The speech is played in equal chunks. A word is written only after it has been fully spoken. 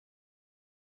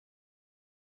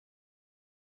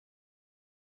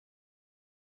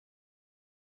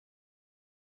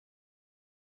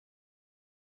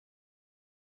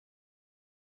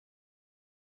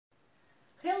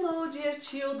Hello, dear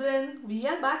children. We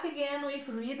are back again with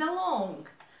Read Along.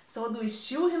 So, do you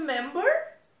still remember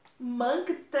Monk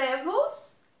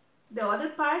Travels? The other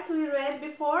part we read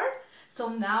before? So,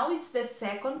 now it's the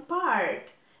second part.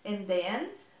 And then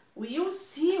we will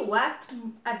see what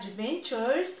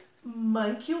adventures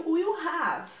Monkey will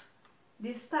have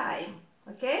this time.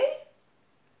 Okay?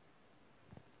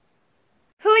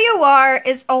 Who you are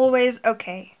is always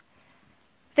okay.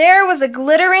 There was a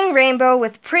glittering rainbow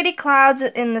with pretty clouds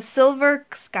in the silver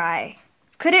sky.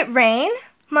 Could it rain?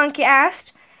 Monkey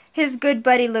asked his good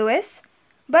buddy Louis.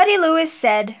 Buddy Louis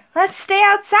said, "Let's stay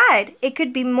outside. It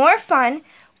could be more fun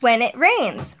when it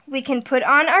rains. We can put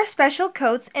on our special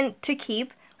coats to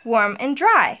keep warm and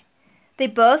dry." They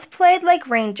both played like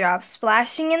raindrops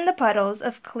splashing in the puddles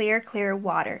of clear, clear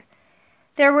water.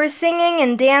 They were singing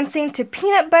and dancing to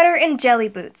Peanut Butter and Jelly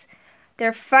Boots,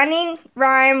 their funny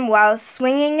rhyme while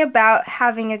swinging about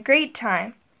having a great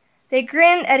time. They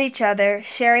grinned at each other,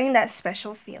 sharing that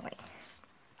special feeling.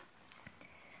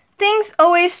 Things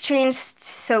always change,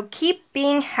 so keep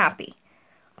being happy.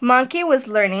 Monkey was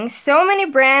learning so many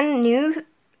brand new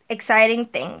exciting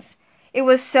things. It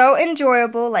was so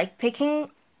enjoyable, like picking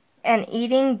and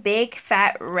eating big,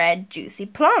 fat, red, juicy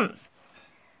plums.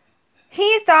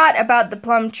 He thought about the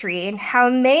plum tree and how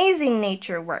amazing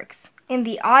nature works. In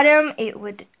the autumn, it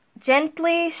would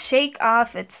gently shake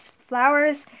off its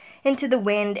flowers into the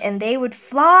wind, and they would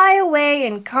fly away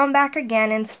and come back again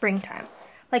in springtime,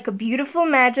 like a beautiful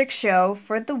magic show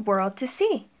for the world to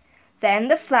see. Then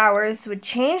the flowers would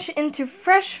change into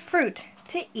fresh fruit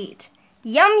to eat.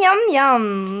 Yum, yum,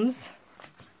 yums!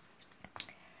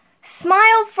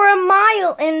 Smile for a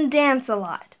mile and dance a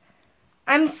lot.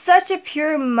 I'm such a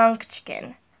pure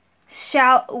munchkin.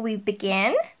 Shall we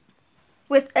begin?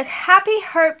 With a happy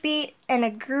heartbeat and a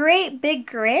great big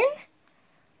grin?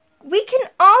 We can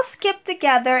all skip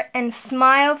together and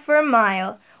smile for a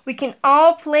mile. We can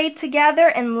all play together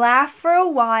and laugh for a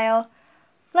while.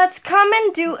 Let's come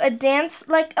and do a dance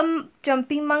like a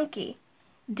jumpy monkey,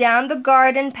 down the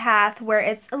garden path where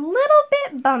it's a little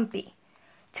bit bumpy.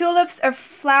 Tulips are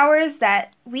flowers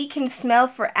that we can smell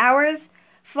for hours,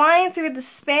 flying through the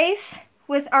space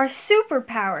with our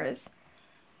superpowers.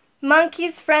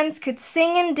 Monkey's friends could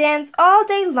sing and dance all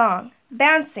day long,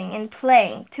 bouncing and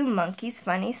playing to Monkey's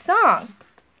funny song.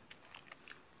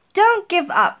 Don't give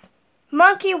up.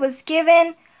 Monkey was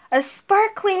given a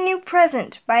sparkling new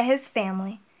present by his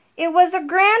family. It was a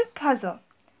grand puzzle.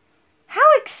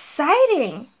 How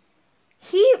exciting!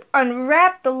 He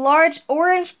unwrapped the large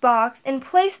orange box and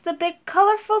placed the big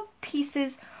colorful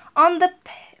pieces on the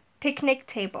picnic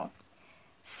table.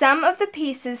 Some of the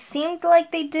pieces seemed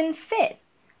like they didn't fit,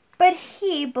 but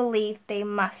he believed they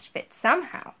must fit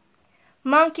somehow.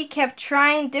 Monkey kept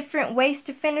trying different ways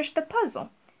to finish the puzzle.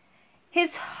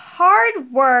 His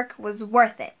hard work was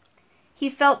worth it. He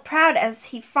felt proud as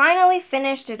he finally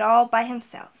finished it all by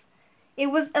himself. It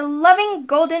was a loving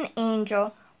golden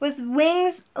angel with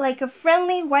wings like a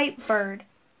friendly white bird.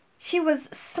 She was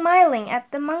smiling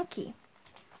at the monkey.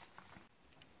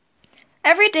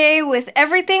 Every day with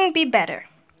everything be better.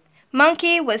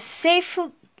 Monkey was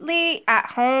safely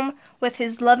at home with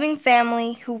his loving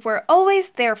family who were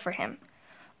always there for him.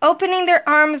 Opening their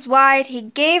arms wide, he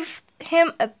gave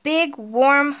him a big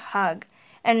warm hug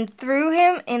and threw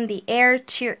him in the air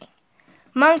cheering.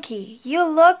 Monkey, you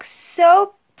look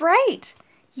so bright.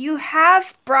 You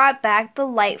have brought back the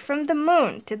light from the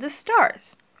moon to the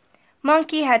stars.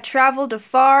 Monkey had traveled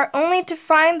afar only to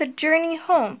find the journey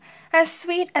home as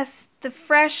sweet as the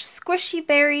fresh, squishy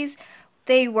berries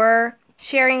they were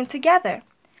sharing together.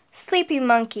 Sleepy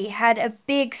Monkey had a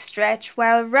big stretch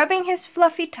while rubbing his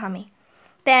fluffy tummy.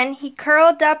 Then he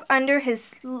curled up under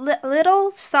his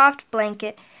little soft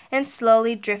blanket and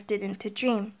slowly drifted into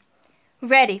dream,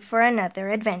 ready for another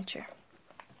adventure.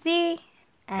 The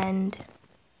end.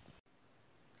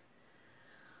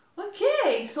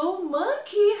 Okay, so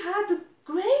Monkey had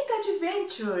great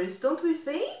adventures, don't we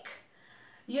think?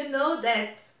 You know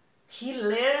that he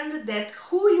learned that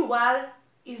who you are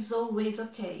is always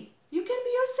okay. You can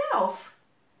be yourself.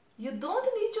 You don't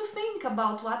need to think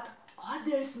about what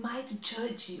others might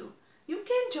judge you. You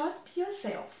can just be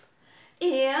yourself.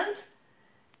 And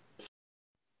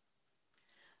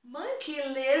Monkey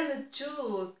learned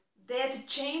too that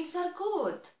chains are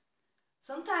good.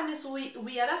 Sometimes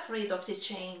we are afraid of the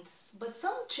chains, but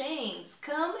some chains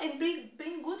come and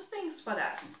bring good things for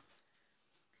us.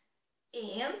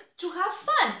 And to have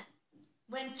fun.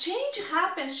 When change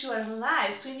happens to our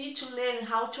lives, we need to learn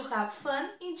how to have fun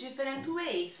in different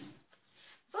ways.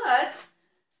 But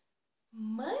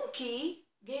Monkey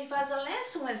gave us a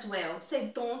lesson as well.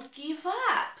 Say, don't give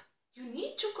up. you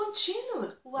need to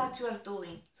continue what you are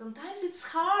doing. Sometimes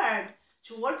it's hard.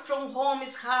 To work from home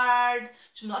is hard.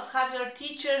 To not have your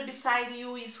teacher beside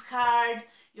you is hard.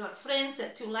 Your friends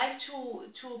that you like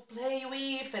to play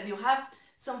with, and you have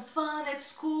some fun at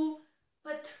school.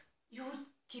 But you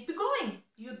keep going.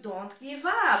 You don't give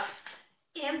up.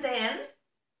 And then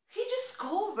he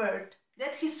discovered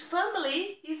that his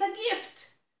family is a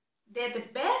gift. That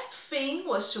the best thing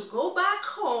was to go back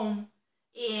home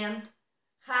and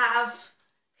have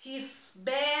his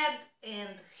bed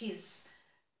and his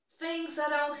things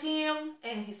around him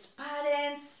and his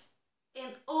parents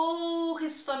and all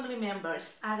his family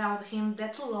members around him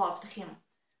that loved him.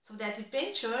 So that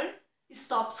adventure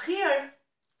stops here.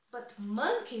 But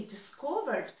Monkey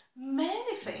discovered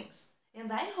many things,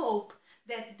 and I hope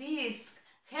that this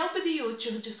helped you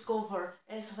to discover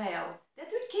as well that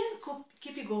we can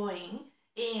keep going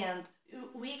and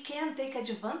we can take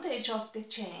advantage of the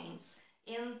change,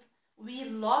 and we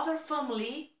love our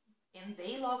family and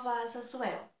they love us as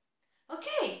well.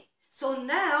 Okay, so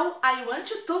now I want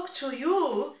to talk to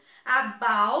you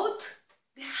about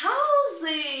the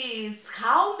houses.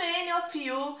 How many of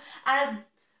you are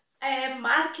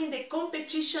marking the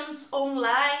competitions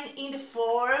online in the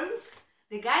forums?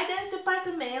 The guidance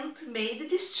department made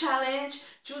this challenge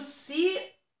to see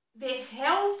the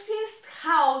healthiest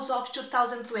house of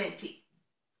 2020.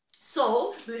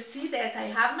 So, do you see that I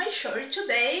have my shirt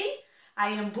today? I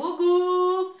am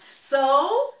Bugu.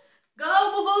 So, go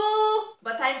Bugu!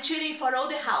 But I'm cheering for all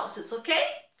the houses, okay?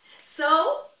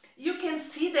 So, you can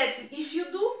see that if you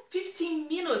do 15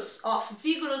 minutes of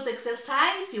vigorous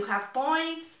exercise, you have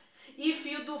points. If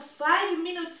you do 5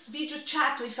 minutes video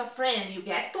chat with a friend, you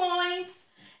get points.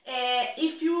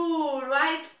 If you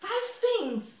write 5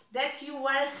 things that you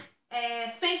are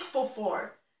thankful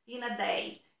for in a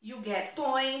day, you get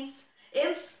points,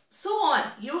 and so on.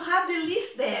 You have the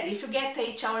list there. If you get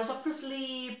 8 hours of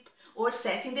sleep, or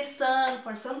sit in the sun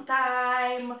for some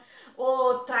time,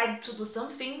 or try to do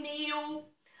something new,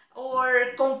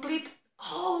 or complete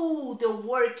all the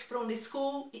work from the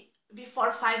school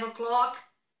before 5 o'clock,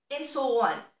 and so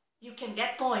on. You can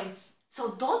get points.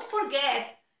 So don't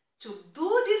forget to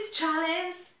do this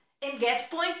challenge and get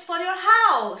points for your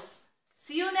house.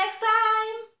 See you next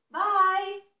time.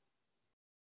 Bye.